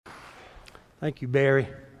Thank you, Barry.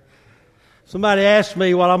 Somebody asked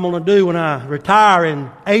me what I'm going to do when I retire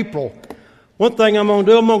in April. One thing I'm going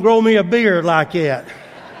to do, I'm going to grow me a beard like that.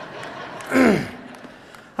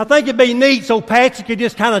 I think it'd be neat so Patsy could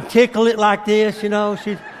just kind of tickle it like this, you know.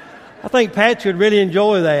 I think Patsy would really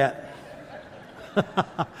enjoy that.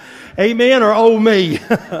 Amen, or oh me?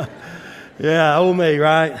 Yeah, oh me,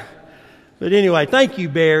 right? But anyway, thank you,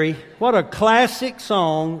 Barry. What a classic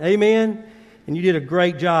song, amen? And you did a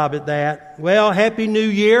great job at that. Well, Happy New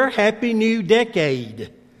Year, Happy New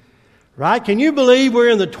Decade. Right? Can you believe we're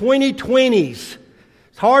in the 2020s?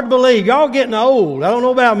 It's hard to believe. Y'all getting old. I don't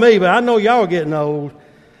know about me, but I know y'all are getting old.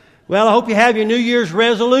 Well, I hope you have your New Year's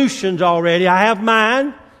resolutions already. I have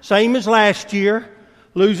mine, same as last year,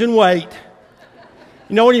 losing weight.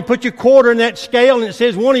 You know, when you put your quarter in that scale and it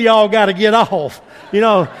says one of y'all got to get off. You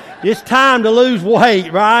know, it's time to lose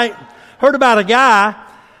weight, right? Heard about a guy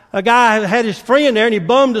had his friend there and he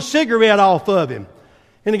bummed a cigarette off of him.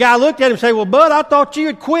 And the guy looked at him and said, "Well, bud, I thought you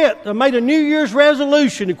had quit. I made a New Year's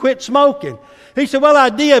resolution to quit smoking." He said, "Well, I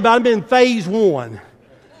did, but I'm in phase 1.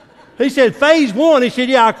 He said, "Phase 1? He said,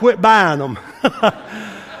 "Yeah, I quit buying them."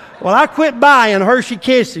 Well, I quit buying Hershey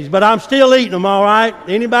Kisses, but I'm still eating them, all right?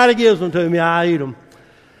 Anybody gives them to me, I eat them.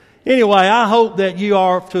 Anyway, I hope that you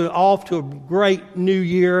are off to a great new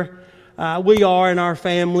year. We are in our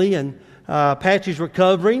family, and Patsy's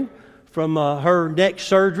recovering from her neck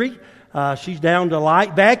surgery. She's down to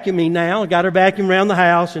light vacuuming now. Got her vacuum around the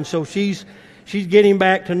house, and so she's getting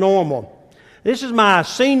back to normal. This is my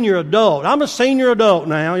senior adult. I'm a senior adult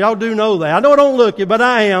now. Y'all do know that. I know I don't look it, but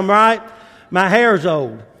I am, right? My hair's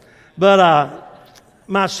old. But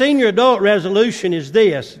my senior adult resolution is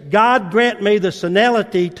this: God grant me the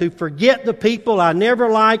senility to forget the people I never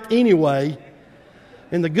liked anyway,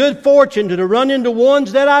 and the good fortune to run into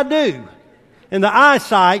ones that I do, and the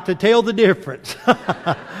eyesight to tell the difference.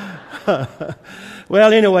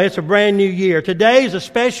 Well, anyway, it's a brand new year. Today is a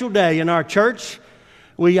special day in our church.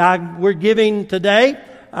 We're giving today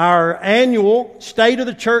our annual State of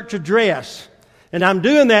the Church address. And I'm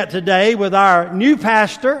doing that today with our new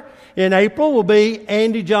pastor in April will be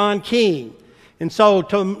Andy John King. And so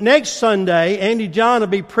next Sunday, Andy John will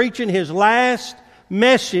be preaching his last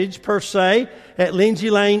message, per se, at Lindsay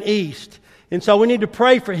Lane East. And so we need to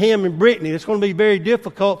pray for him and Brittany. It's going to be very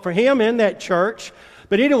difficult for him and that church.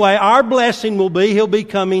 But anyway, our blessing will be he'll be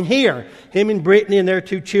coming here. Him and Brittany and their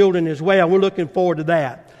 2 children as well. We're looking forward to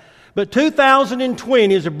that. But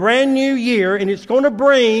 2020 is a brand new year, and it's going to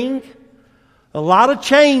bring a lot of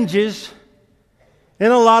changes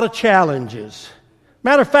and a lot of challenges.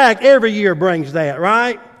 Matter of fact, every year brings that,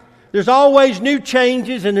 right? There's always new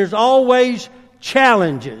changes and there's always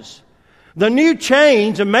challenges. The new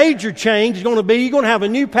change, a major change, is going to be you're going to have a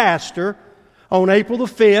new pastor on April the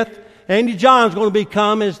 5th. Andy John's going to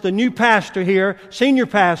become as the new pastor here, senior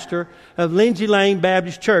pastor of Lindsay Lane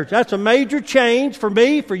Baptist Church. That's a major change for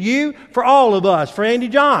me, for you, for all of us, for Andy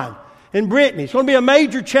John and Brittany. It's going to be a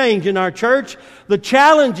major change in our church. The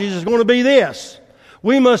challenges is going to be this: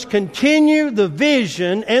 we must continue the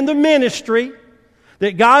vision and the ministry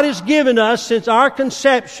that God has given us since our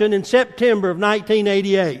conception in September of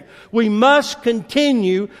 1988. We must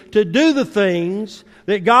continue to do the things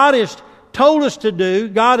that God has told us to do,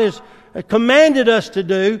 God has commanded us to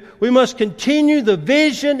do. We must continue the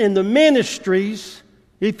vision and the ministries,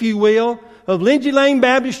 if you will, of Lindsay Lane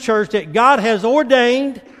Baptist Church that God has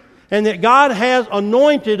ordained and that God has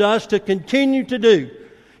anointed us to continue to do.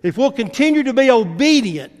 If we'll continue to be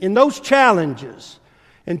obedient in those challenges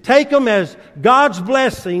and take them as God's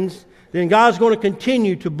blessings, then God's going to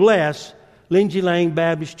continue to bless Lindsay Lane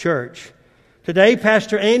Baptist Church. Today,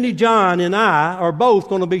 Pastor Andy John and I are both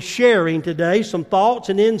going to be sharing today some thoughts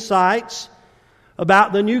and insights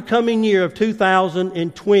about the new coming year of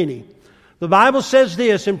 2020. The Bible says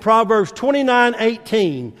this in Proverbs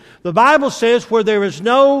 29:18. The Bible says, "Where there is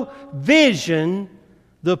no vision,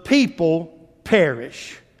 the people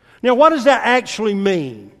perish." Now, what does that actually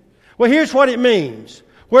mean? Well, here's what it means.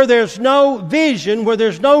 Where there's no vision, where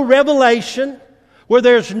there's no revelation, where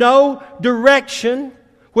there's no direction,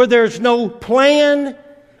 where there's no plan,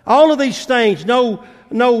 all of these things, no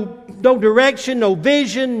direction, no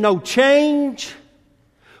vision, no change.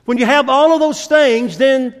 When you have all of those things,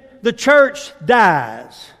 then the church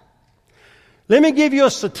dies. Let me give you a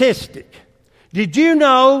statistic. Did you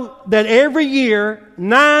know that every year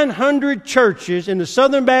 900 churches in the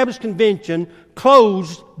Southern Baptist Convention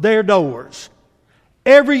close their doors?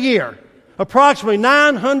 Every year, approximately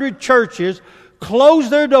 900 churches close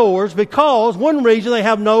their doors because one reason they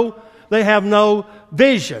have no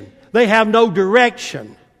vision, they have no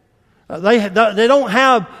direction. They don't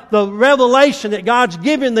have the revelation that God's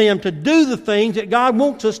given them to do the things that God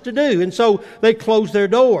wants us to do. And so they close their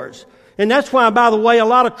doors. And that's why, by the way, a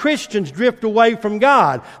lot of Christians drift away from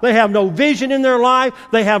God. They have no vision in their life.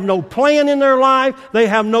 They have no plan in their life. They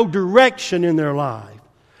have no direction in their life.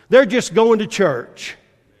 They're just going to church.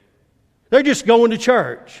 They're just going to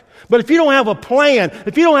church. But if you don't have a plan,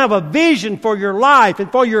 if you don't have a vision for your life and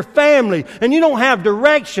for your family, and you don't have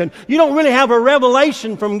direction, you don't really have a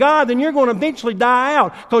revelation from God, then you're going to eventually die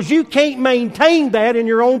out because you can't maintain that in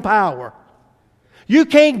your own power. You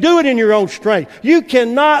can't do it in your own strength. You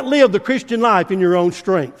cannot live the Christian life in your own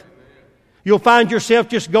strength. You'll find yourself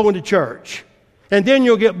just going to church. And then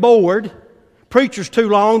you'll get bored. Preacher's too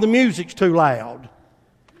long, the music's too loud.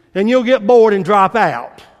 And you'll get bored and drop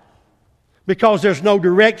out. Because there's no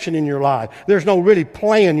direction in your life. There's no really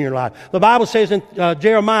plan in your life. The Bible says in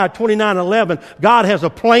Jeremiah 29:11, God has a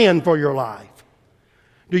plan for your life.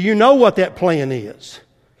 Do you know what that plan is?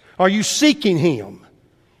 Are you seeking Him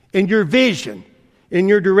in your vision, in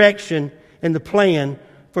your direction, and the plan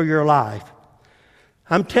for your life?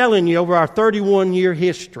 I'm telling you, over our 31-year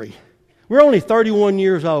history, we're only 31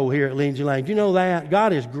 years old here at Lindsay Lane. Do you know that?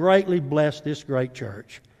 God has greatly blessed this great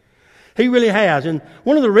church. He really has. And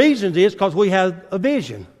one of the reasons is because we have a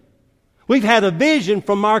vision. We've had a vision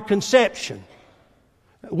from our conception.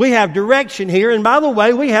 We have direction here. And by the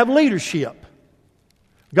way, we have leadership.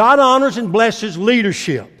 God honors and blesses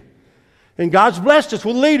leadership. And God's blessed us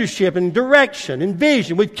with leadership and direction and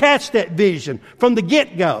vision. We've catched that vision from the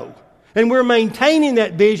get-go. And we're maintaining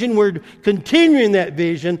that vision. We're continuing that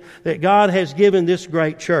vision that God has given this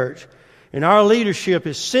great church. And our leadership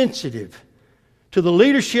is sensitive to the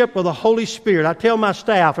leadership of the Holy Spirit. I tell my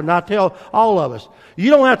staff and I tell all of us, you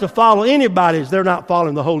don't have to follow anybody as they're not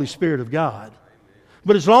following the Holy Spirit of God.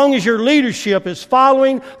 But as long as your leadership is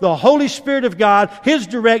following the Holy Spirit of God, His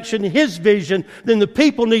direction, His vision, then the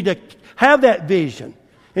people need to have that vision.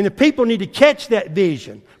 And the people need to catch that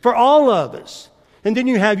vision for all of us. And then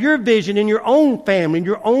you have your vision in your own family, in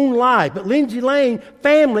your own life. But Lindsay Lane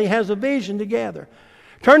family has a vision together.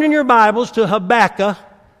 Turn in your Bibles to Habakkuk.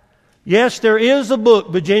 Yes, there is a book,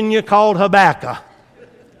 Virginia, called Habakkuk.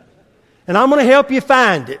 And I'm going to help you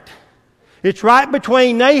find it. It's right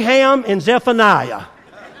between Nahum and Zephaniah.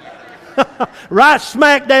 Right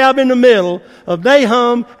smack dab in the middle of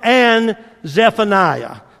Nahum and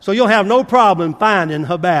Zephaniah. So you'll have no problem finding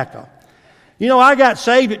Habakkuk. You know, I got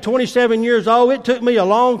saved at 27 years old. It took me a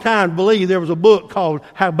long time to believe there was a book called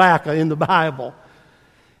Habakkuk in the Bible.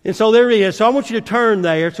 And so there is. So I want you to turn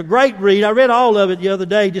there. It's a great read. I read all of it the other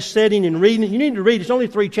day, just sitting and reading it. You need to read it. It's only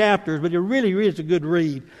 3 chapters, but it really is a good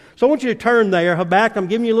read. So I want you to turn there. Habakkuk, I'm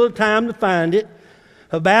giving you a little time to find it.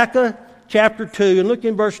 Habakkuk chapter 2, and look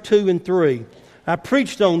in verse 2 and 3. I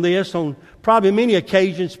preached on this on probably many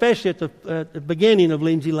occasions, especially at the beginning of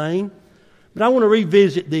Lindsay Lane. But I want to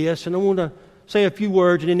revisit this, and I want to say a few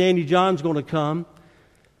words, and then Andy John's going to come.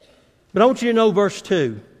 But I want you to know verse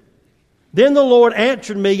 2. Then the Lord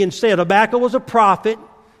answered me and said, Habakkuk was a prophet.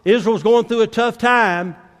 Israel was going through a tough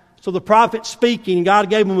time. So the prophet speaking, God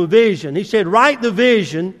gave him a vision. He said, write the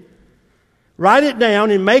vision, write it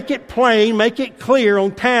down and make it plain, make it clear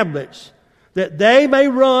on tablets, that they may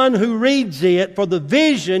run who reads it, for the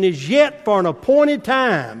vision is yet for an appointed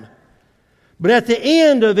time. But at the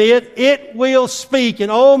end of it, it will speak.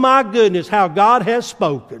 And oh my goodness, how God has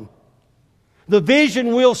spoken. The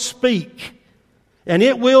vision will speak. And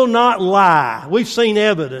it will not lie. We've seen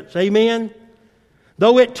evidence. Amen?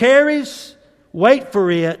 Though it tarries, wait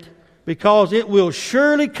for it, because it will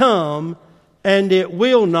surely come and it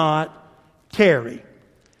will not tarry.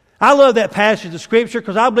 I love that passage of Scripture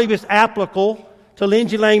because I believe it's applicable to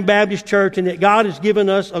Lindsay Lane Baptist Church and that God has given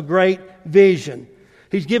us a great vision.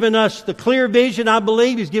 He's given us the clear vision, I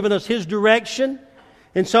believe. He's given us His direction.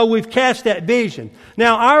 And so we've cast that vision.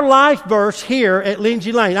 Now, our life verse here at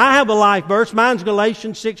Lindsay Lane, I have a life verse. Mine's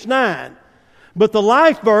Galatians 6:9. But the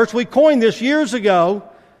life verse, we coined this years ago.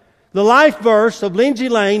 The life verse of Lindsay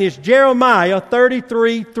Lane is Jeremiah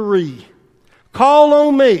 33:3. Call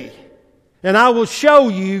on me, and I will show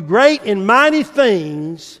you great and mighty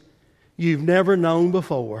things you've never known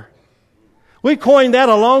before. We coined that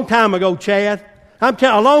a long time ago, Chad.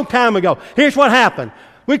 A long time ago. Here's what happened.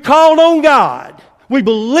 We called on God. We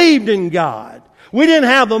believed in God. We didn't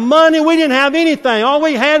have the money. We didn't have anything. All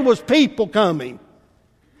we had was people coming.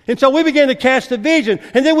 And so we began to cast a vision.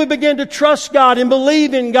 And then we began to trust God and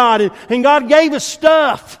believe in God. And God gave us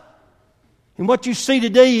stuff. And what you see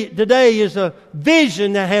today is a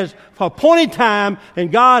vision that has for appointed time.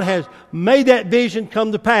 And God has made that vision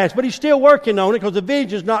come to pass. But He's still working on it because the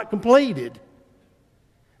vision is not completed.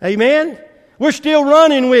 Amen? We're still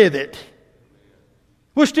running with it.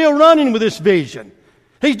 We're still running with this vision.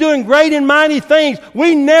 He's doing great and mighty things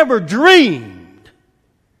we never dreamed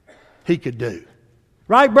He could do.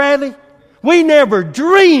 Right, Bradley? We never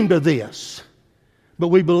dreamed of this. But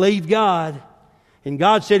we believed God. And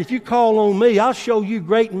God said, if you call on me, I'll show you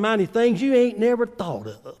great and mighty things you ain't never thought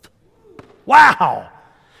of. Wow!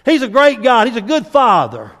 He's a great God. He's a good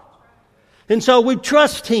Father. And so we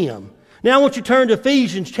trust Him. Now I want you to turn to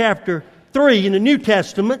Ephesians chapter 3 in the New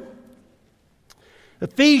Testament.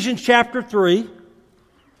 Ephesians chapter 3.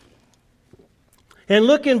 And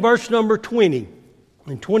look in verse number 20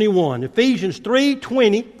 and 21. Ephesians 3,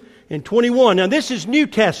 20 and 21. Now this is New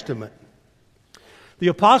Testament. The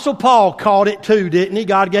Apostle Paul caught it too, didn't he?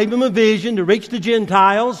 God gave him a vision to reach the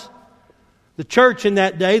Gentiles, the church in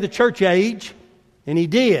that day, the church age. And he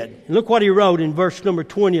did. And look what he wrote in verse number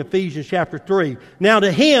 20, Ephesians chapter 3. Now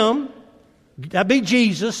to Him, that be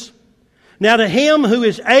Jesus, now to Him who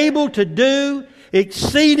is able to do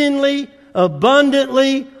exceedingly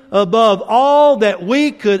abundantly above all that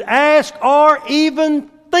we could ask or even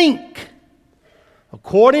think.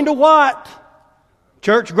 According to what?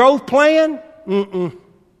 Church growth plan?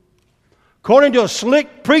 According to a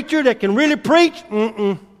slick preacher that can really preach?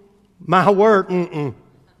 My word,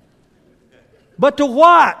 But to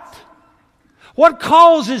what? What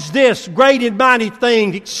causes this great and mighty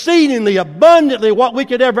thing, exceedingly abundantly what we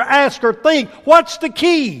could ever ask or think? What's the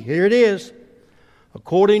key? Here it is.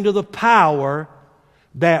 According to the power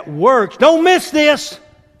that works, don't miss this,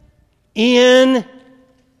 in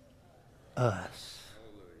us.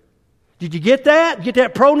 Did you get that? Get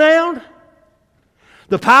that pronoun?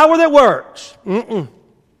 The power that works.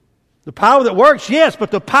 The power that works, yes, but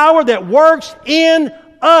the power that works in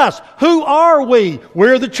us. Who are we?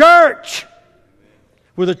 We're the church.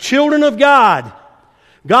 We're the children of God.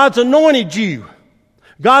 God's anointed you.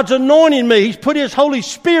 God's anointing me. He's put His Holy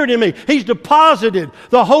Spirit in me. He's deposited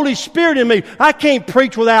the Holy Spirit in me. I can't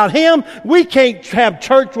preach without Him. We can't have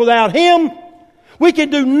church without Him. We can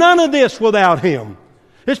do none of this without Him.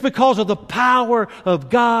 It's because of the power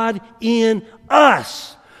of God in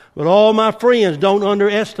us. But all my friends, don't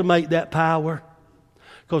underestimate that power.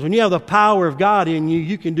 Because when you have the power of God in you,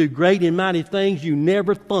 you can do great and mighty things you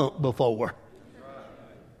never thought before.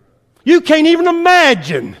 You can't even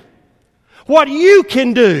imagine what you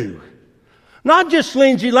can do. Not just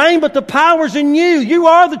Lindsay Lane, but the power's in you. You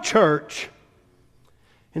are the church.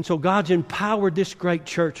 And so God's empowered this great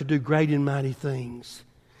church to do great and mighty things.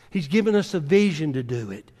 He's given us a vision to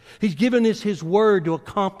do it. He's given us His Word to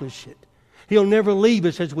accomplish it. He'll never leave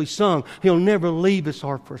us, as we sung. He'll never leave us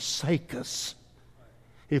or forsake us.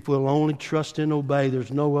 If we'll only trust and obey,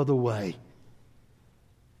 there's no other way.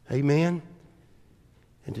 Amen?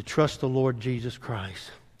 And to trust the Lord Jesus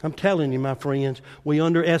Christ. I'm telling you, my friends, we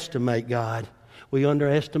underestimate God. We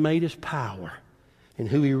underestimate His power and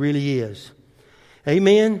who He really is.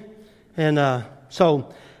 Amen? And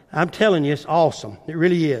so I'm telling you, it's awesome. It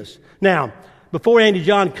really is. Now, before Andy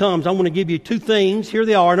John comes, I want to give you two things. Here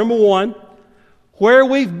they are. Number one, where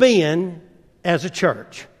we've been as a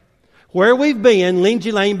church. Where we've been,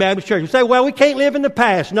 Lindsay Lane Baptist Church. You say, well, we can't live in the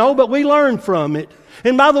past. No, but we learn from it.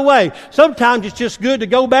 And by the way, sometimes it's just good to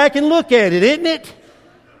go back and look at it, isn't it?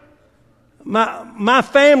 My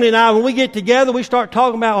family and I, when we get together, we start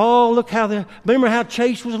talking about, remember how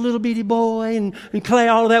Chase was a little bitty boy and Clay,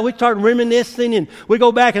 all of that. We start reminiscing and we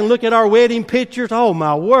go back and look at our wedding pictures. Oh,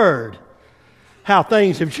 my word. How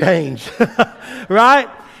things have changed. Right?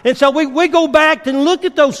 And so we go back and look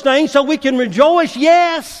at those things so we can rejoice,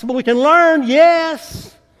 yes, but we can learn,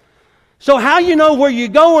 yes. So how you know where you're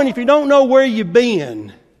going if you don't know where you've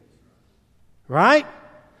been? Right?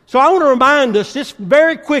 So I want to remind us, just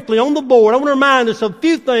very quickly on the board, I want to remind us of a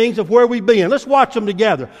few things of where we've been. Let's watch them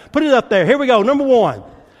together. Put it up there. Here we go. Number one.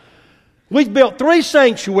 We've built 3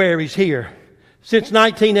 sanctuaries here since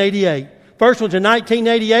 1988. First one's in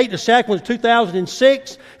 1988, the second one's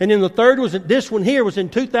 2006, and then the third was, this one here was in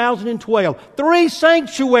 2012. 3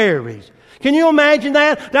 sanctuaries. Can you imagine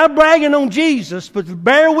that? Not bragging on Jesus, but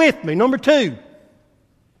bear with me. Number 2.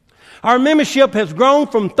 Our membership has grown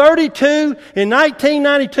from 32 in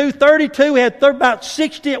 1992. 32, we had about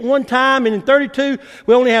 60 at one time, and in 32,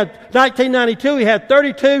 we only had 1992, we had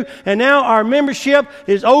 32, and now our membership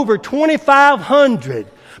is over 2,500.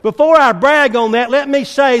 Before I brag on that, let me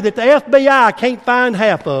say that the FBI can't find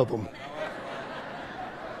half of them.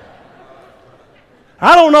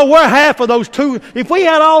 I don't know where half of those two, if we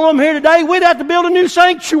had all of them here today, we'd have to build a new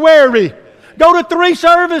sanctuary. Go to 3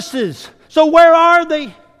 services. So where are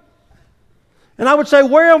they? And I would say,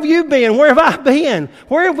 where have you been? Where have I been?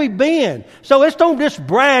 Where have we been? So let's don't just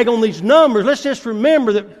brag on these numbers. Let's just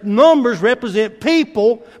remember that numbers represent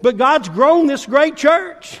people, but God's grown this great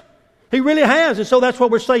church. He really has. And so that's what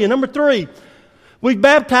we're saying. Number 3, we've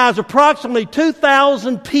baptized approximately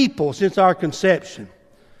 2,000 people since our conception.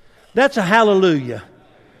 That's a hallelujah.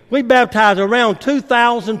 We baptized around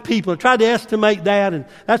 2,000 people. I tried to estimate that, and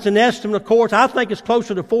that's an estimate, of course. I think it's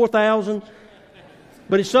closer to 4,000.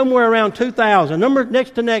 But it's somewhere around 2,000. Number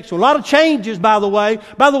next to next one. A lot of changes, by the way.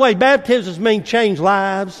 By the way, baptisms mean change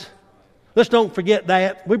lives. Let's don't forget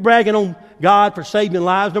that. We're bragging on God for saving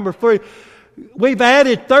lives. Number 3, we've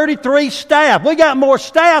added 33 staff. We got more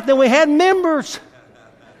staff than we had members.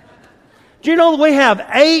 Do you know that we have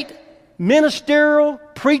 8 ministerial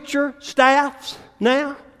preacher staffs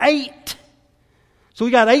now? 8. So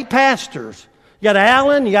we got 8 pastors. You got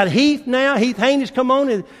Alan, you got Heath now. Heath Haney's come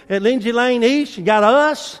on at Lindsay Lane East. You got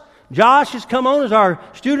us. Josh has come on as our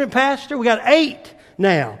student pastor. We got 8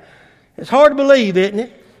 now. It's hard to believe, isn't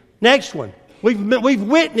it? Next one. We've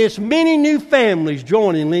witnessed many new families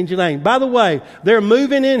joining Lindsay Lane. By the way, they're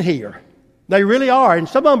moving in here. They really are. And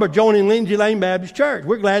some of them are joining Lindsay Lane Baptist Church.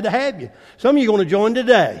 We're glad to have you. Some of you are going to join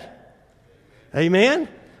today. Amen?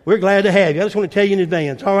 We're glad to have you. I just want to tell you in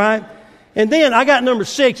advance, all right? And then I got number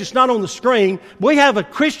 6. It's not on the screen. We have a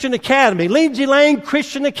Christian Academy, Lindsay Lane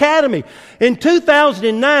Christian Academy. In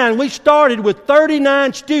 2009, we started with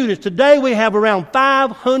 39 students. Today we have around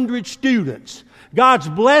 500 students. God's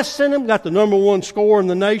blessing them. Got the number 1 score in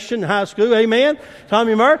the nation, high school. Amen.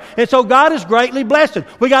 Tommy Murr. And so God is greatly blessed them.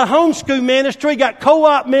 We got homeschool ministry, got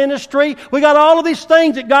co-op ministry. We got all of these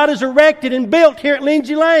things that God has erected and built here at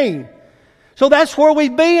Lindsay Lane. So that's where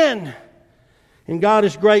we've been. And God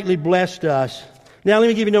has greatly blessed us. Now let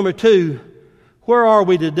me give you number 2. Where are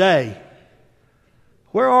we today?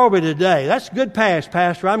 Where are we today? That's a good past,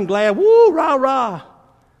 Pastor. I'm glad. Woo, rah, rah.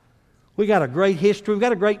 We got a great history. We've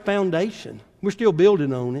got a great foundation. We're still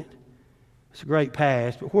building on it. It's a great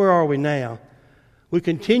past. But where are we now? We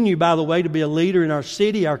continue, by the way, to be a leader in our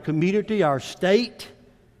city, our community, our state.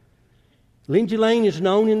 Lindsay Lane is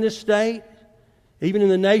known in this state, even in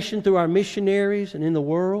the nation through our missionaries and in the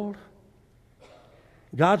world.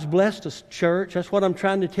 God's blessed us, church. That's what I'm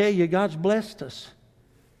trying to tell you. God's blessed us.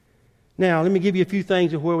 Now, let me give you a few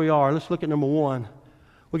things of where we are. Let's look at number 1.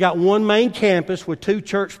 We got one main campus with 2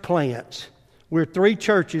 church plants. We're 3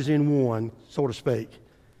 churches in one, so to speak.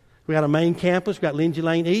 We got a main campus. We got Lindsay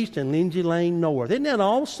Lane East and Lindsay Lane North. Isn't that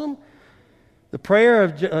awesome? The prayer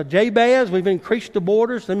of Jabez, we've increased the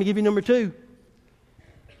borders. Let me give you number 2.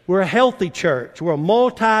 We're a healthy church. We're a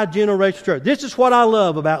multi-generational church. This is what I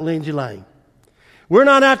love about Lindsay Lane. We're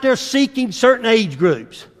not out there seeking certain age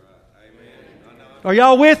groups. Are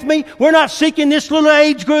y'all with me? We're not seeking this little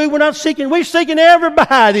age group. We're seeking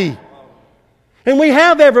everybody. And we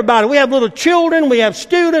have everybody. We have little children, we have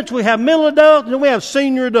students, we have middle adults, and we have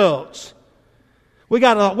senior adults. We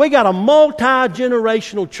got a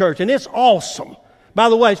multi-generational church, and it's awesome. By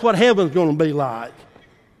the way, it's what heaven's going to be like.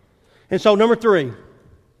 And so number 3,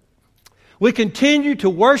 we continue to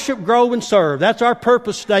worship, grow, and serve. That's our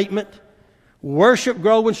purpose statement. Worship,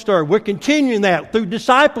 grow, and serve. We're continuing that through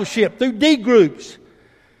discipleship, through D groups.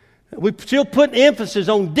 We still put emphasis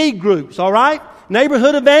on D groups, all right?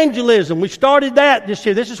 Neighborhood evangelism. We started that this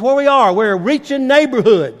year. This is where we are. We're reaching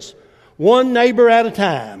neighborhoods, one neighbor at a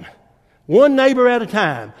time. One neighbor at a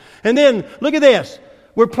time. And then, look at this.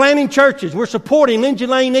 We're planting churches. We're supporting Lindsay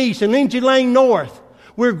Lane East and Lindsay Lane North.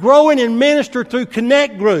 We're growing in ministry through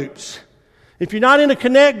connect groups. If you're not in a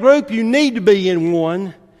connect group, you need to be in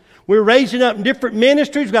one. We're raising up different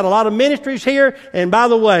ministries. We've got a lot of ministries here. And by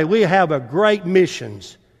the way, we have a great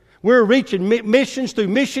missions. We're reaching missions through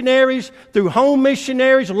missionaries, through home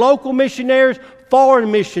missionaries, local missionaries,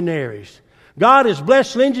 foreign missionaries. God has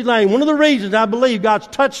blessed Lindsay Lane. One of the reasons I believe God's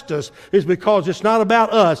touched us is because it's not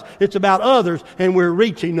about us. It's about others, and we're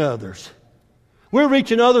reaching others. We're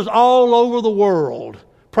reaching others all over the world.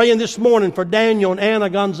 Praying this morning for Daniel and Ana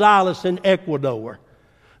Gonzalez in Ecuador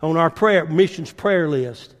on our missions prayer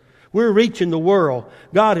list. We're reaching the world.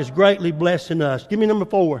 God is greatly blessing us. Give me number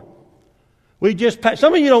 4.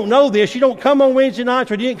 Some of you don't know this. You don't come on Wednesday nights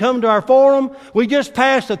or you didn't come to our forum. We just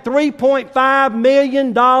passed a $3.5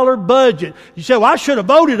 million budget. You say, well, I should have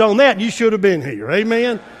voted on that. You should have been here.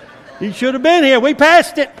 Amen. You should have been here. We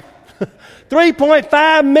passed it.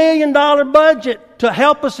 $3.5 million budget to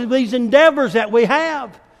help us in these endeavors that we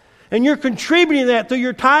have. And you're contributing that through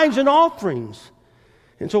your tithes and offerings.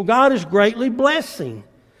 And so God is greatly blessing.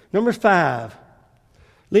 Number 5,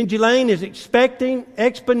 Lindsay Lane is expecting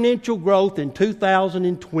exponential growth in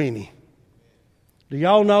 2020. Do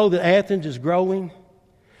y'all know that Athens is growing?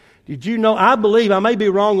 Did you know, I believe, I may be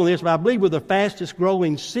wrong on this, but I believe we're the fastest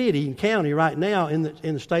growing city and county right now in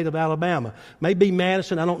the state of Alabama. Maybe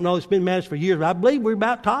Madison, I don't know, it's been Madison for years, but I believe we're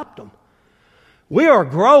about topped them. We are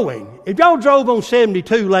growing. If y'all drove on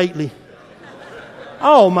 72 lately,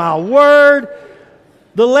 oh my word,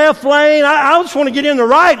 the left lane, I just want to get in the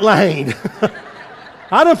right lane.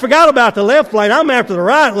 I done forgot about the left lane. I'm after the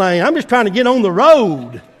right lane. I'm just trying to get on the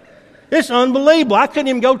road. It's unbelievable. I couldn't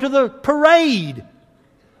even go to the parade.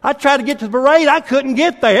 I tried to get to the parade. I couldn't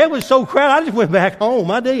get there. It was so crowded. I just went back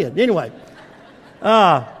home. I did. Anyway,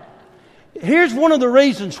 here's one of the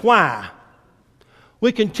reasons why.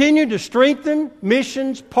 We continue to strengthen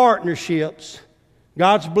missions partnerships.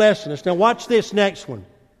 God's blessing us. Now watch this next one.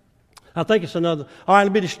 I think it's another. All right,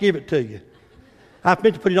 let me just give it to you. I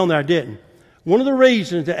meant to put it on there. I didn't. One of the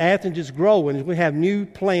reasons that Athens is growing is we have new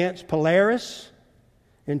plants, Polaris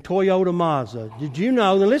and Toyota Mazda. Did you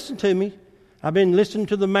know, now listen to me, I've been listening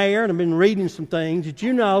to the mayor and I've been reading some things. Did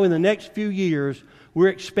you know in the next few years we're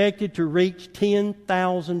expected to reach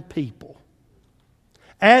 10,000 people?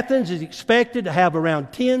 Athens is expected to have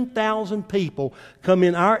around 10,000 people come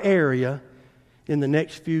in our area in the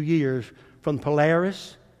next few years from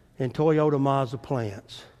Polaris and Toyota Mazda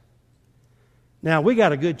plants. Now, we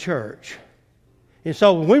got a good church. And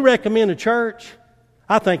so when we recommend a church,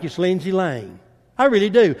 I think it's Lindsay Lane. I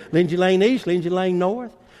really do. Lindsay Lane East, Lindsay Lane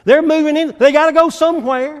North. They're moving in. They got to go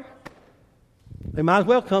somewhere. They might as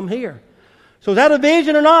well come here. So is that a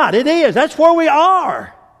vision or not? It is. That's where we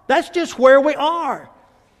are. That's just where we are.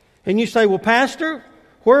 And you say, well, Pastor,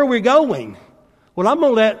 where are we going? Well, I'm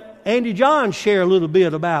going to let Andy John share a little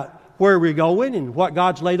bit about where we're going and what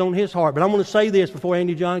God's laid on his heart. But I'm going to say this before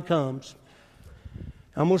Andy John comes.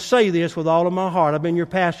 I'm going to say this with all of my heart. I've been your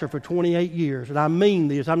pastor for 28 years, and I mean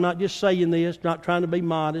this. I'm not just saying this, not trying to be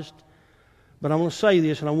modest, but I'm going to say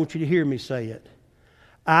this, and I want you to hear me say it.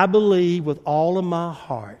 I believe with all of my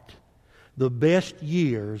heart the best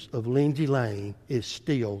years of Lindsay Lane is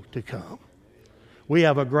still to come. We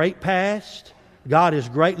have a great past. God has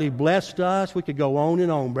greatly blessed us. We could go on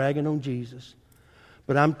and on bragging on Jesus.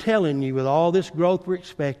 But I'm telling you, with all this growth we're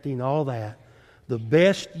expecting, all that, the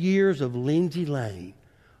best years of Lindsay Lane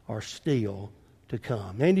are still to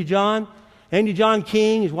come. Andy John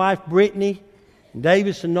King, his wife Brittany, and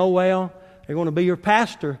Davis and Noel, they're going to be your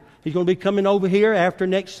pastor. He's going to be coming over here after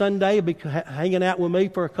next Sunday. He'll be hanging out with me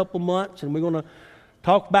for a couple months, and we're going to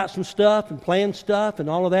talk about some stuff and plan stuff and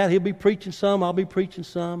all of that. He'll be preaching some, I'll be preaching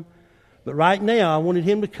some. But right now, I wanted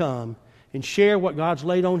him to come and share what God's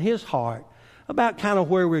laid on his heart about kind of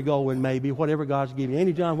where we're going, maybe, whatever God's giving you.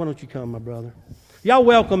 Andy John, why don't you come, my brother? Y'all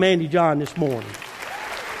welcome Andy John this morning.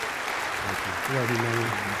 Thank you. Love you, man.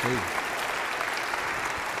 Thank you.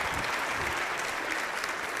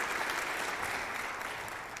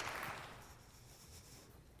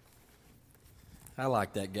 I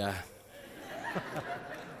like that guy.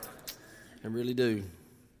 I really do.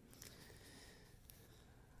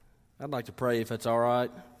 I'd like to pray if that's all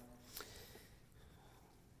right.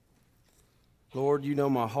 Lord, you know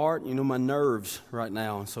my heart, you know my nerves right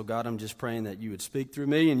now. And so, God, I'm just praying that you would speak through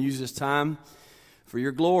me and use this time for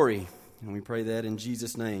your glory. And we pray that in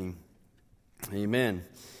Jesus' name. Amen.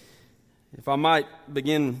 If I might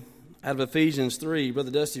begin out of Ephesians 3, Brother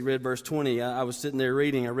Dusty read verse 20. I was sitting there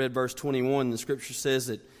reading. I read verse 21. The scripture says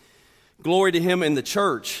that glory to him in the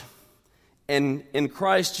church and in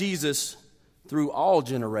Christ Jesus through all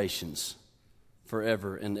generations,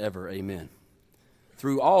 forever and ever. Amen.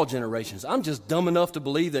 Through all generations. I'm just dumb enough to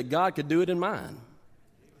believe that God could do it in mine.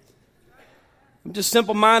 I'm just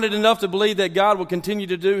simple-minded enough to believe that God will continue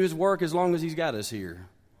to do his work as long as he's got us here.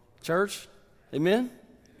 Church, amen?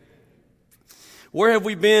 Where have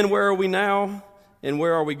we been? Where are we now? And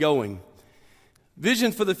where are we going?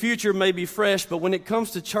 Vision for the future may be fresh, but when it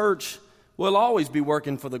comes to church, we'll always be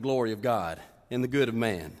working for the glory of God and the good of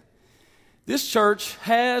man. This church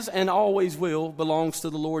has and always will belongs to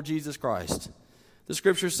the Lord Jesus Christ. The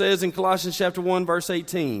scripture says in Colossians chapter 1, verse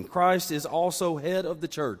 18, Christ is also head of the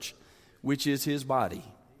church, which is his body.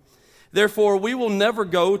 Therefore, we will never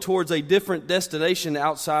go towards a different destination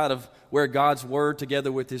outside of where God's word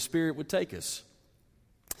together with his Spirit would take us.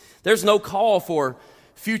 There's no call for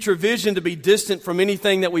future vision to be distant from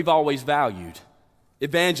anything that we've always valued.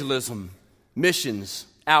 Evangelism, missions,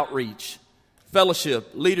 outreach,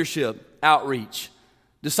 fellowship, leadership, outreach,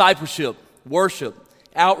 discipleship, worship,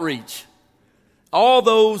 outreach. All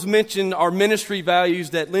those mentioned are ministry values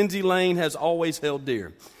that Lindsay Lane has always held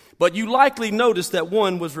dear. But you likely noticed that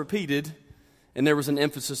one was repeated and there was an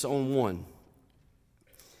emphasis on one.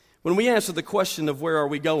 When we answer the question of where are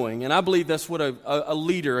we going, and I believe that's what a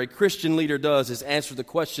leader, a Christian leader does, is answer the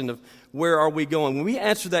question of where are we going. When we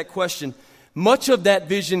answer that question, much of that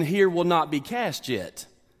vision here will not be cast yet.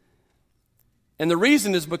 And the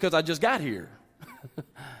reason is because I just got here.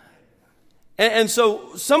 and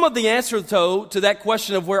so some of the answer, though, to that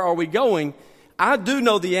question of where are we going, I do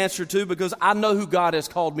know the answer to because I know who God has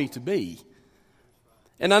called me to be.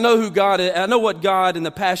 And I know who God is, I know what God and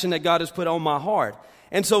the passion that God has put on my heart.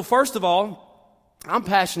 And so, first of all, I'm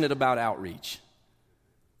passionate about outreach.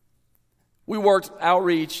 We worked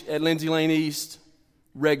outreach at Lindsay Lane East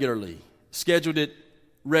regularly, scheduled it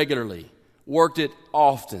regularly, worked it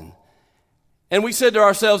often. And we said to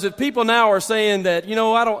ourselves, if people now are saying that,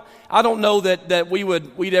 I don't know that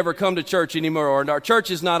we'd ever come to church anymore, or our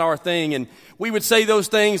church is not our thing, and we would say those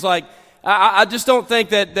things like, I just don't think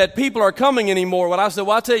that people are coming anymore. Well, I said,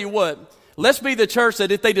 I'll tell you what. Let's be the church that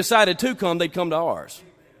if they decided to come, they'd come to ours.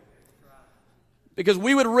 Because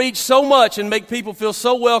we would reach so much and make people feel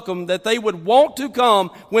so welcome that they would want to come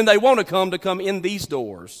when they want to come in these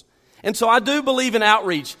doors. And so I do believe in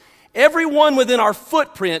outreach. Everyone within our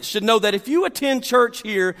footprint should know that if you attend church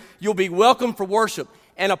here, you'll be welcome for worship.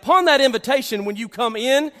 And upon that invitation, when you come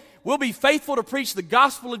in, we'll be faithful to preach the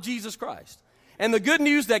gospel of Jesus Christ. And the good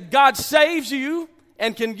news that God saves you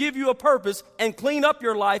and can give you a purpose and clean up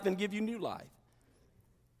your life and give you new life.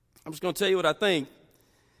 I'm just going to tell you what I think.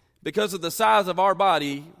 Because of the size of our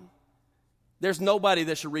body, there's nobody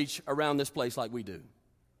that should reach around this place like we do.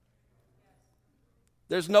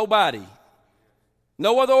 There's nobody.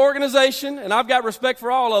 No other organization, and I've got respect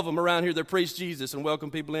for all of them around here that preach Jesus and welcome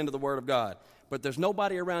people into the Word of God. But there's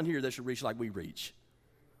nobody around here that should reach like we reach.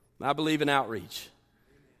 I believe in outreach.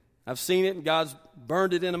 I've seen it, and God's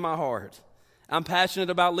burned it into my heart. I'm passionate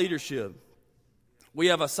about leadership. We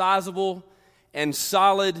have a sizable and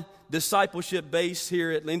solid discipleship base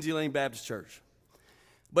here at Lindsay Lane Baptist Church.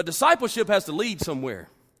 But discipleship has to lead somewhere.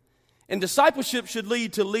 And discipleship should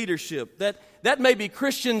lead to leadership. That may be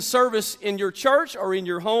Christian service in your church or in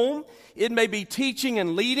your home. It may be teaching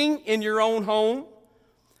and leading in your own home.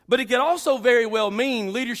 But it can also very well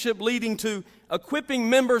mean leadership leading to equipping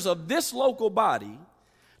members of this local body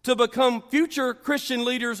to become future Christian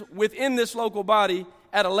leaders within this local body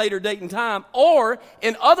at a later date and time, or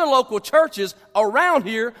in other local churches around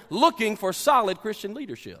here looking for solid Christian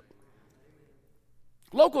leadership.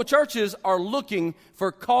 Local churches are looking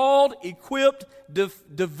for called, equipped,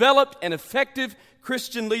 developed, and effective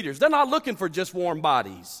Christian leaders. They're not looking for just warm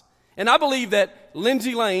bodies. And I believe that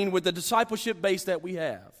Lindsay Lane, with the discipleship base that we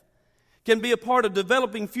have, can be a part of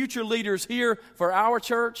developing future leaders here for our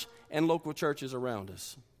church and local churches around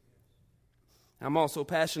us. I'm also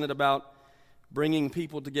passionate about bringing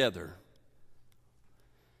people together.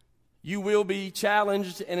 You will be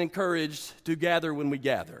challenged and encouraged to gather when we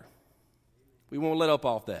gather. We won't let up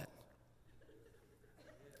off that.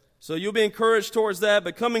 So you'll be encouraged towards that,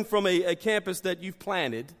 but coming from a campus that you've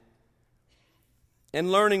planted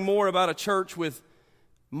and learning more about a church with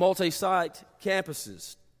multi-site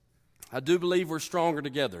campuses, I do believe we're stronger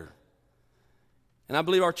together. And I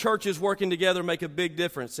believe our churches working together make a big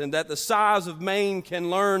difference, and that the size of Maine can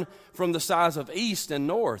learn from the size of East and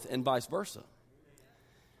North and vice versa.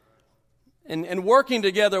 And working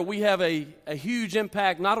together, we have a huge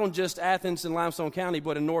impact, not on just Athens and Limestone County,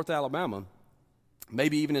 but in North Alabama,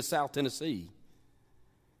 maybe even in South Tennessee.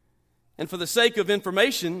 And for the sake of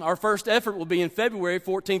information, our first effort will be in February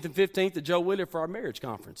 14th and 15th at Joe Wheeler for our marriage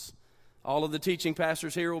conference. All of the teaching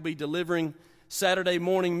pastors here will be delivering Saturday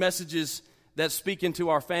morning messages that speak into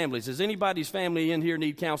our families. Does anybody's family in here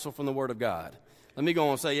need counsel from the Word of God? Let me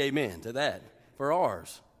go and say amen to that for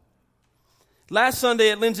ours. Last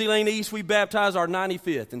Sunday at Lindsay Lane East, we baptized our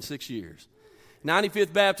 95th in 6 years.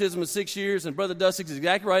 95th baptism in 6 years, and Brother Dustig is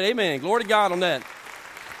exactly right. Amen. Glory to God on that.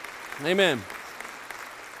 Amen.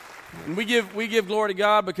 And we give glory to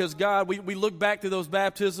God because God, we look back to those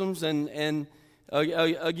baptisms and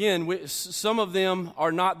again, some of them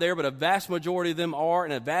are not there, but a vast majority of them are,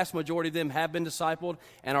 and a vast majority of them have been discipled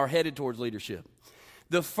and are headed towards leadership.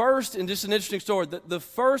 The first, and just an interesting story, the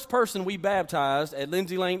first person we baptized at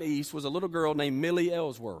Lindsay Lane East was a little girl named Millie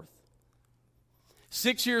Ellsworth.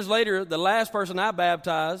 6 years later, the last person I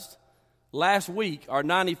baptized last week, our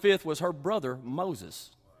 95th, was her brother,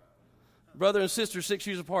 Moses. Brother and sister, 6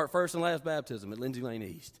 years apart, first and last baptism at Lindsay Lane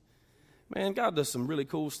East. Man, God does some really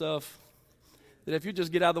cool stuff that if you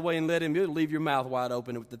just get out of the way and let Him, it'll leave your mouth wide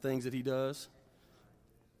open with the things that He does.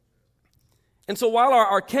 And so while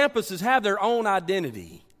our campuses have their own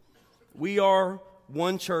identity, we are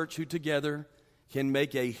one church who together can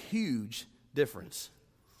make a huge difference.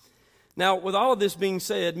 Now, with all of this being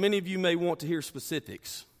said, many of you may want to hear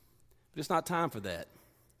specifics. But it's not time for that.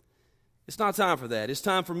 It's not time for that. It's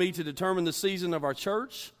time for me to determine the season of our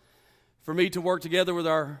church, for me to work together with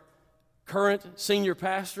our current senior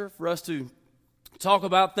pastor, for us to talk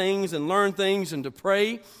about things and learn things and to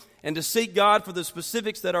pray and to seek God for the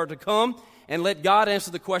specifics that are to come and let God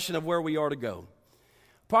answer the question of where we are to go.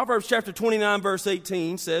 Proverbs chapter 29, verse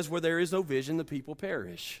 18 says, where there is no vision, the people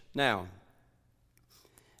perish. Now,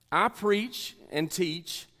 I preach and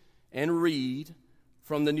teach and read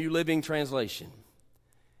from the New Living Translation.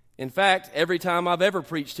 In fact, every time I've ever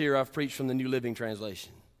preached here, I've preached from the New Living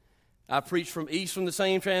Translation. I've preached from each from the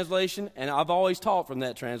same translation, and I've always taught from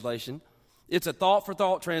that translation. It's a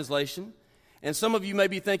thought-for-thought translation. And some of you may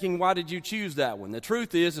be thinking, why did you choose that one? The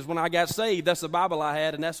truth is when I got saved, that's the Bible I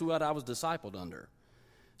had, and that's what I was discipled under.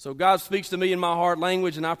 So God speaks to me in my heart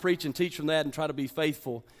language, and I preach and teach from that and try to be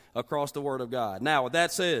faithful across the Word of God. Now, with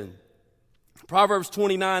that said, Proverbs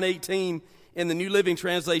 29:18 in the New Living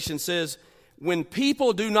Translation says, when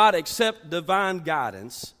people do not accept divine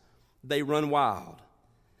guidance, they run wild.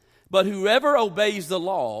 But whoever obeys the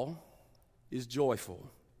law is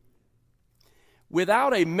joyful.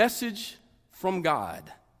 Without a message from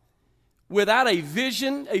God, without a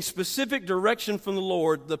vision, a specific direction from the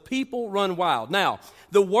Lord, the people run wild. Now,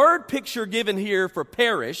 the word picture given here for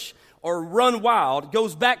perish or run wild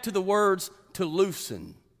goes back to the words to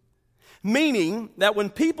loosen. Meaning that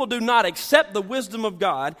when people do not accept the wisdom of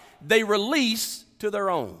God, they release to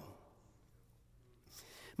their own.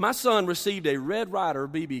 My son received a Red Ryder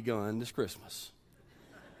BB gun this Christmas.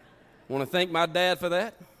 Want to thank my dad for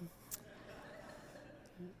that?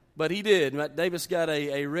 But he did. Davis got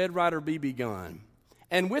a Red Ryder BB gun.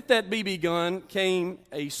 And with that BB gun came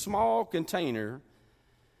a small container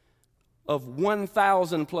of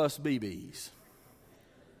 1,000 plus BBs.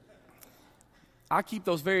 I keep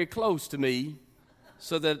those very close to me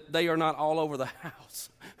so that they are not all over the house,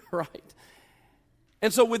 right?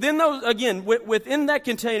 And so within those, again, within that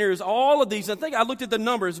container is all of these. I think I looked at the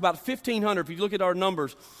numbers, about 1,500 if you look at our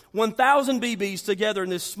numbers. 1,000 BBs together in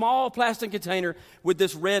this small plastic container with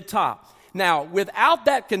this red top. Now, without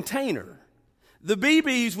that container, the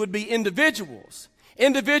BBs would be individuals.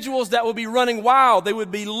 Individuals that would be running wild. They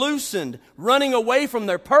would be loosened, running away from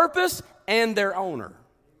their purpose and their owner.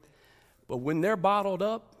 But when they're bottled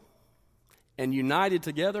up and united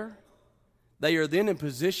together, they are then in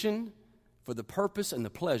position for the purpose and the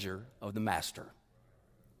pleasure of the master.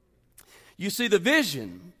 You see, the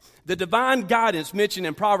vision, the divine guidance mentioned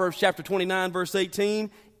in Proverbs chapter 29, verse 18,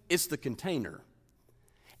 it's the container.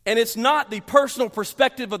 And it's not the personal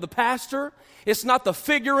perspective of the pastor. It's not the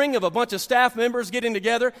figuring of a bunch of staff members getting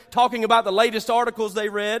together, talking about the latest articles they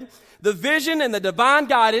read. The vision and the divine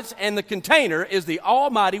guidance and the container is the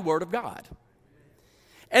almighty Word of God.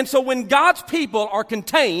 And so when God's people are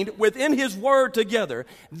contained within His Word together,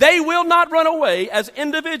 they will not run away as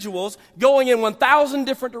individuals going in 1,000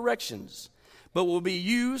 different directions, but will be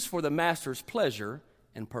used for the Master's pleasure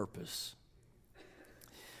and purpose.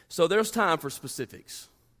 So there's time for specifics.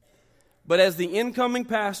 But as the incoming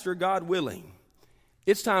pastor, God willing,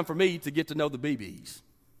 it's time for me to get to know the BBs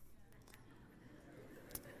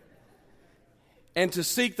and to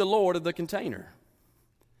seek the Lord of the container.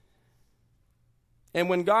 And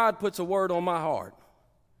when God puts a word on my heart,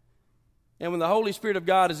 and when the Holy Spirit of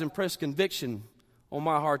God has impressed conviction on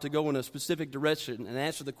my heart to go in a specific direction and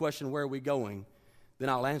answer the question, where are we going, then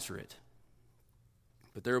I'll answer it.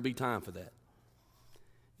 But there will be time for that.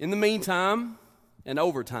 In the meantime, and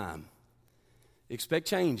over time, expect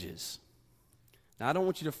changes. Now, I don't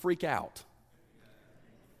want you to freak out,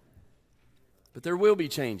 but there will be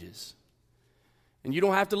changes. And you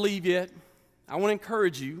don't have to leave yet. I want to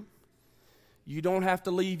encourage you. You don't have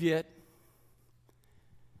to leave yet.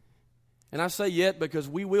 And I say yet because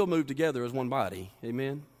we will move together as one body.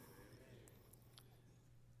 Amen?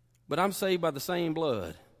 But I'm saved by the same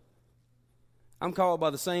blood. I'm called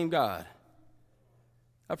by the same God.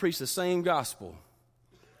 I preach the same gospel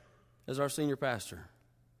as our senior pastor.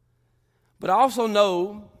 But I also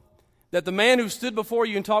know that the man who stood before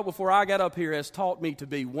you and talked before I got up here has taught me to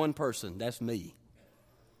be one person. That's me.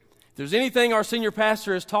 If there's anything our senior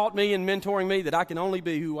pastor has taught me in mentoring me, that I can only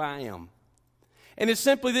be who I am. And it's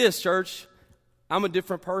simply this, church. I'm a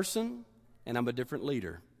different person, and I'm a different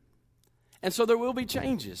leader. And so there will be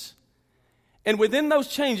changes. And within those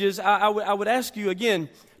changes, I would ask you again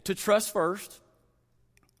to trust first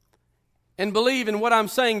and believe in what I'm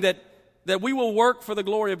saying, that we will work for the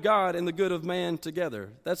glory of God and the good of man together.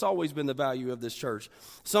 That's always been the value of this church.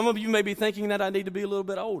 Some of you may be thinking that I need to be a little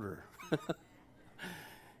bit older.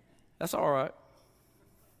 That's all right.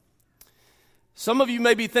 Some of you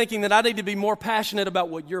may be thinking that I need to be more passionate about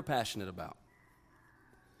what you're passionate about.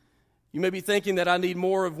 You may be thinking that I need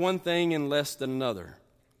more of one thing and less than another.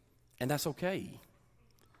 And that's okay.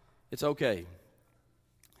 It's okay.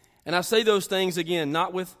 And I say those things, again,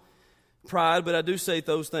 not with pride, but I do say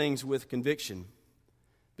those things with conviction.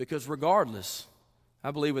 Because regardless,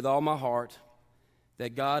 I believe with all my heart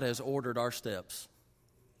that God has ordered our steps.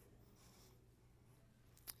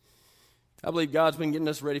 I believe God's been getting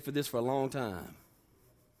us ready for this for a long time.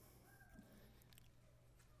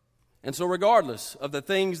 And so regardless of the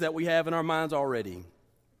things that we have in our minds already,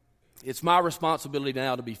 it's my responsibility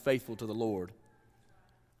now to be faithful to the Lord.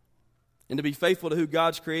 And to be faithful to who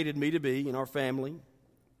God's created me to be in our family.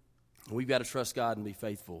 And we've got to trust God and be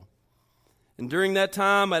faithful. And during that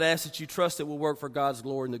time, I'd ask that you trust that we'll work for God's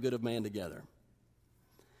glory and the good of man together.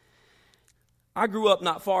 I grew up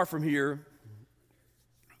not far from here,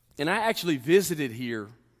 and I actually visited here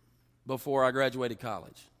before I graduated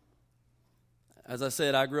college. As I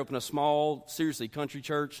said, I grew up in a small, seriously, country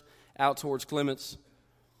church out towards Clements,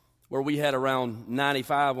 where we had around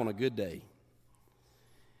 95 on a good day.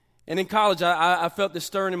 And in college, I felt this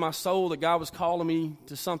stirring in my soul that God was calling me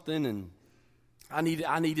to something, and I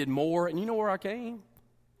needed more. And you know where I came?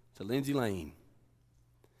 To Lindsay Lane.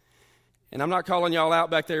 And I'm not calling y'all out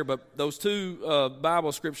back there, but those two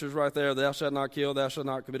Bible scriptures right there, thou shalt not kill, thou shalt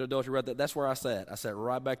not commit adultery, right there, that's where I sat. I sat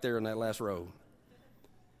right back there in that last row.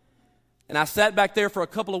 And I sat back there for a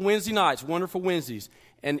couple of Wednesday nights, wonderful Wednesdays.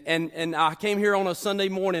 And I came here on a Sunday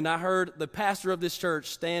morning, and I heard the pastor of this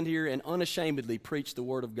church stand here and unashamedly preach the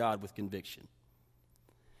Word of God with conviction.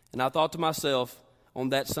 And I thought to myself on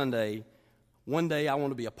that Sunday, one day I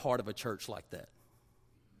want to be a part of a church like that.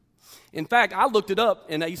 In fact, I looked it up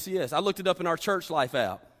in ACS. I looked it up in our church life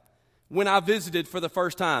app when I visited for the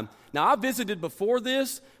first time. Now, I visited before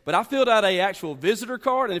this, but I filled out an actual visitor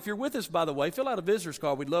card. And if you're with us, by the way, fill out a visitor's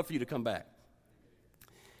card. We'd love for you to come back.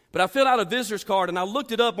 But I filled out a visitor's card, and I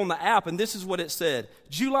looked it up on the app, and this is what it said.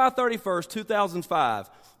 July 31st, 2005,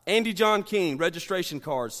 Andy John King, registration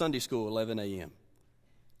card, Sunday school, 11 a.m.,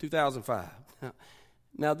 2005.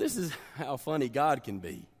 Now, this is how funny God can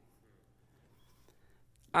be.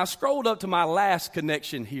 I scrolled up to my last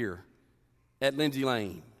connection here at Lindsay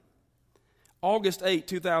Lane. August 8,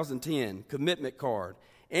 2010, commitment card.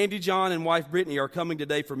 Andy John and wife Brittany are coming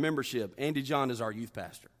today for membership. Andy John is our youth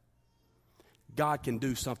pastor. God can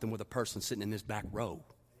do something with a person sitting in this back row.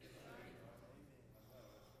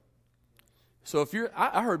 So if you're,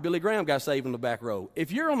 I heard Billy Graham got saved in the back row.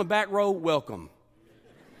 If you're on the back row, welcome.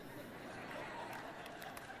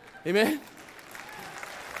 Amen?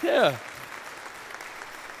 Yeah.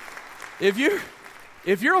 If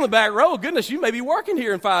you're on the back row, goodness, you may be working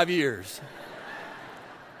here in 5 years.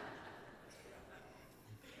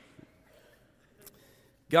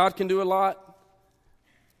 God can do a lot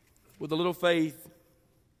with a little faith.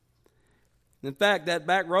 In fact, that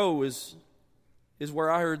back row is where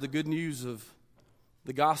I heard the good news of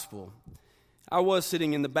the gospel. I was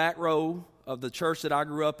sitting in the back row of the church that I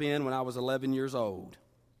grew up in when I was 11 years old.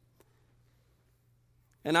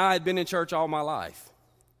 And I had been in church all my life.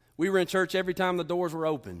 We were in church every time the doors were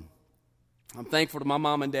open. I'm thankful to my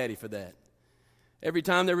mom and daddy for that. Every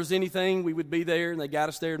time there was anything, we would be there, and they got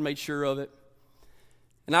us there and made sure of it.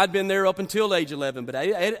 And I'd been there up until age 11, but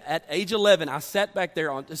at age 11, I sat back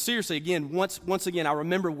there. Seriously, again, once again, I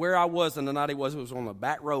remember where I was and the night it was on the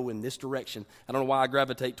back row in this direction. I don't know why I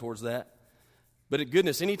gravitate towards that. But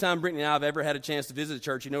goodness, anytime Brittany and I have ever had a chance to visit a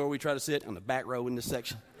church, you know where we try to sit? On the back row in this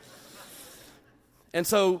section. And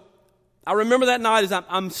so I remember that night as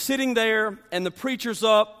I'm sitting there, and the preacher's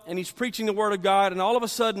up, and he's preaching the Word of God, and all of a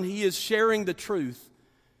sudden he is sharing the truth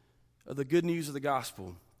of the good news of the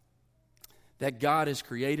gospel. That God has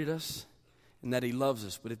created us and that He loves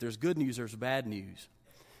us. But if there's good news, there's bad news.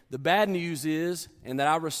 The bad news is, and that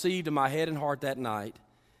I received in my head and heart that night,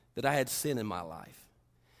 that I had sin in my life.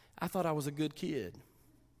 I thought I was a good kid.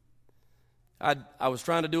 I was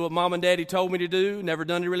trying to do what Mom and Daddy told me to do, never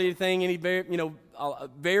done really anything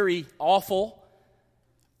very awful.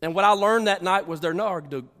 And what I learned that night was there are no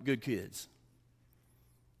good kids.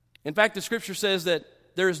 In fact, the Scripture says that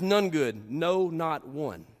there is none good, no, not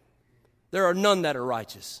one. There are none that are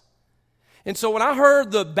righteous. And so when I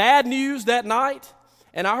heard the bad news that night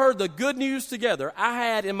and I heard the good news together, I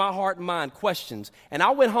had in my heart and mind questions. And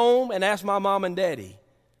I went home and asked my mom and daddy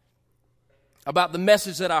about the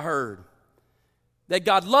message that I heard. That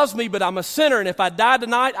God loves me, but I'm a sinner. And if I died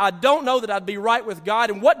tonight, I don't know that I'd be right with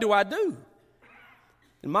God. And what do I do?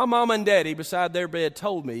 And my mom and daddy beside their bed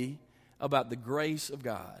told me about the grace of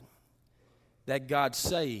God. That God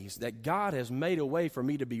saves, that God has made a way for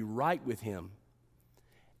me to be right with Him.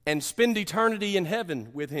 and spend eternity in heaven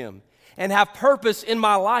with Him and have purpose in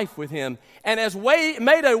my life with Him, and has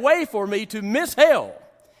made a way for me to miss hell.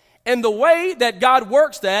 And the way that God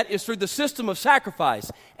works that is through the system of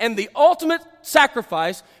sacrifice. And the ultimate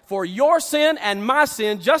sacrifice for your sin and my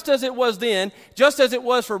sin, just as it was then, just as it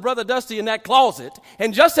was for Brother Dusty in that closet,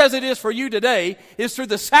 and just as it is for you today, is through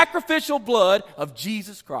the sacrificial blood of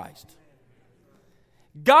Jesus Christ.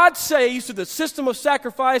 God saves through the system of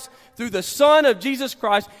sacrifice, through the Son of Jesus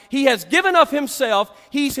Christ. He has given of Himself.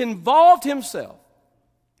 He's involved Himself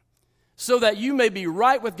so that you may be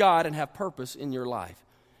right with God and have purpose in your life.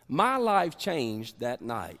 My life changed that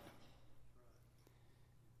night.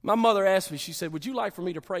 My mother asked me, she said, would you like for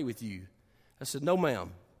me to pray with you? I said, no,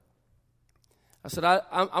 ma'am. I said,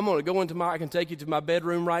 I'm going to go I can take you to my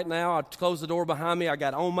bedroom right now. I closed the door behind me. I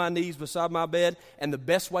got on my knees beside my bed, and the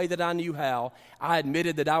best way that I knew how, I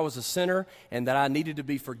admitted that I was a sinner and that I needed to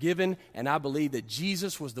be forgiven, and I believed that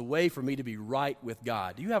Jesus was the way for me to be right with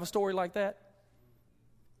God. Do you have a story like that?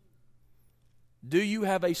 Do you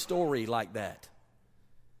have a story like that?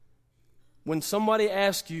 When somebody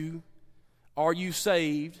asks you, are you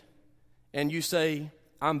saved? And you say,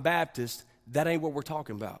 I'm Baptist, that ain't what we're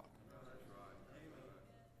talking about.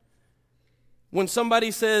 When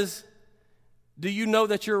somebody says, do you know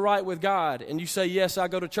that you're right with God? And you say, yes, I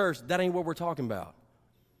go to church, that ain't what we're talking about.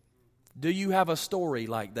 Do you have a story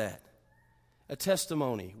like that? A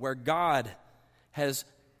testimony where God has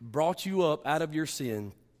brought you up out of your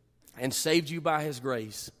sin and saved you by His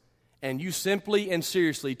grace, and you simply and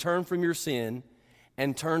seriously turn from your sin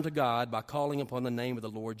and turn to God by calling upon the name of the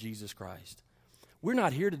Lord Jesus Christ. We're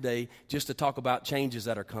not here today just to talk about changes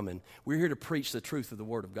that are coming. We're here to preach the truth of the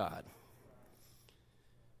Word of God.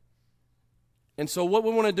 And so what we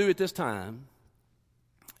want to do at this time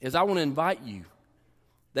is I want to invite you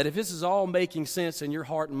that if this is all making sense in your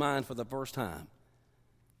heart and mind for the first time,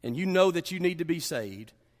 and you know that you need to be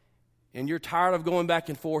saved, and you're tired of going back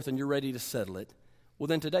and forth and you're ready to settle it, well,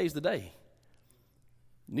 then today's the day.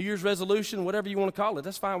 New Year's resolution, whatever you want to call it,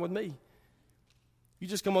 that's fine with me. You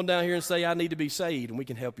just come on down here and say, I need to be saved, and we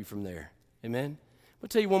can help you from there. Amen? I'll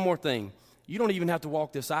tell you one more thing. You don't even have to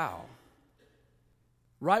walk this aisle.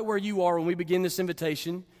 Right where you are when we begin this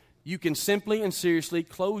invitation, you can simply and seriously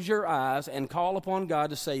close your eyes and call upon God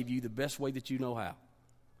to save you the best way that you know how.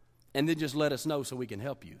 And then just let us know so we can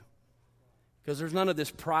help you. Because there's none of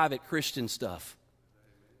this private Christian stuff.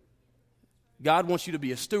 God wants you to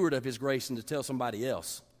be a steward of His grace and to tell somebody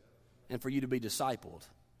else, and for you to be discipled.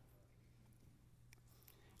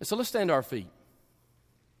 And so let's stand to our feet.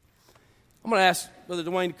 I'm going to ask Brother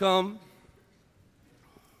Dwayne to come.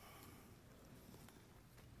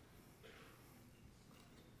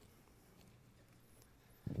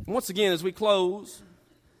 And once again, as we close,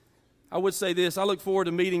 I would say this. I look forward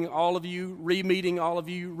to meeting all of you, re-meeting all of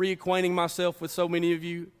you, reacquainting myself with so many of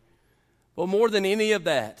you. But more than any of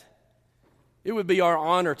that, it would be our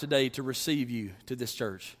honor today to receive you to this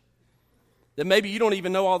church. That maybe you don't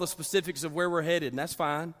even know all the specifics of where we're headed, and that's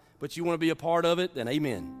fine, but you want to be a part of it, then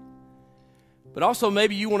amen. But also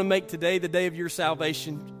maybe you want to make today the day of your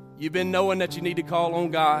salvation. You've been knowing that you need to call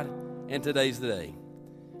on God, and today's the day.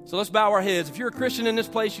 So let's bow our heads. If you're a Christian in this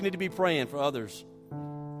place, you need to be praying for others.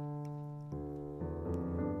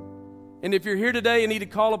 And if you're here today and need to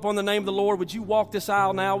call upon the name of the Lord, would you walk this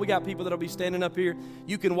aisle now? We got people that will be standing up here.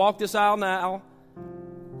 You can walk this aisle now.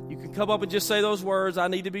 You can come up and just say those words, I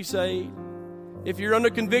need to be saved. If you're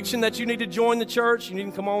under conviction that you need to join the church, you need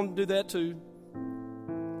to come on and do that too.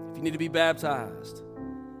 If you need to be baptized,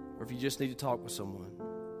 or if you just need to talk with someone.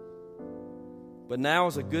 But now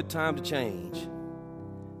is a good time to change.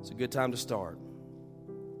 It's a good time to start.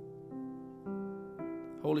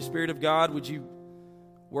 Holy Spirit of God, would you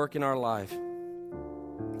work in our life?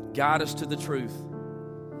 Guide us to the truth,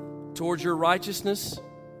 towards your righteousness,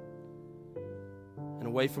 and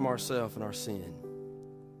away from ourselves and our sin.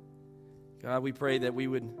 God, we pray that we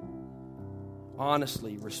would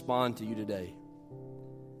honestly respond to you today.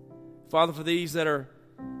 Father, for these that are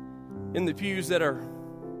in the pews that are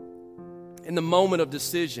in the moment of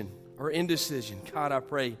decision or indecision, God, I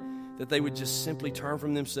pray that they would just simply turn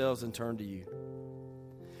from themselves and turn to you.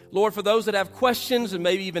 Lord, for those that have questions and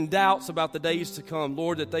maybe even doubts about the days to come,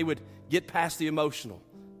 Lord, that they would get past the emotional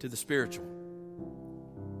to the spiritual.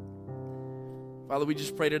 Father, we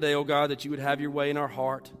just pray today, oh God, that you would have your way in our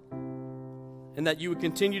heart and that you would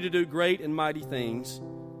continue to do great and mighty things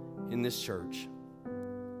in this church.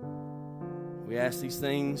 We ask these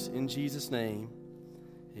things in Jesus' name.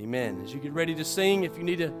 Amen. As you get ready to sing, if you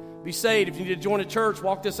need to be saved, if you need to join a church,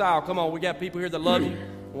 walk this aisle. Come on, we got people here that love you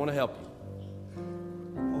and want to help you.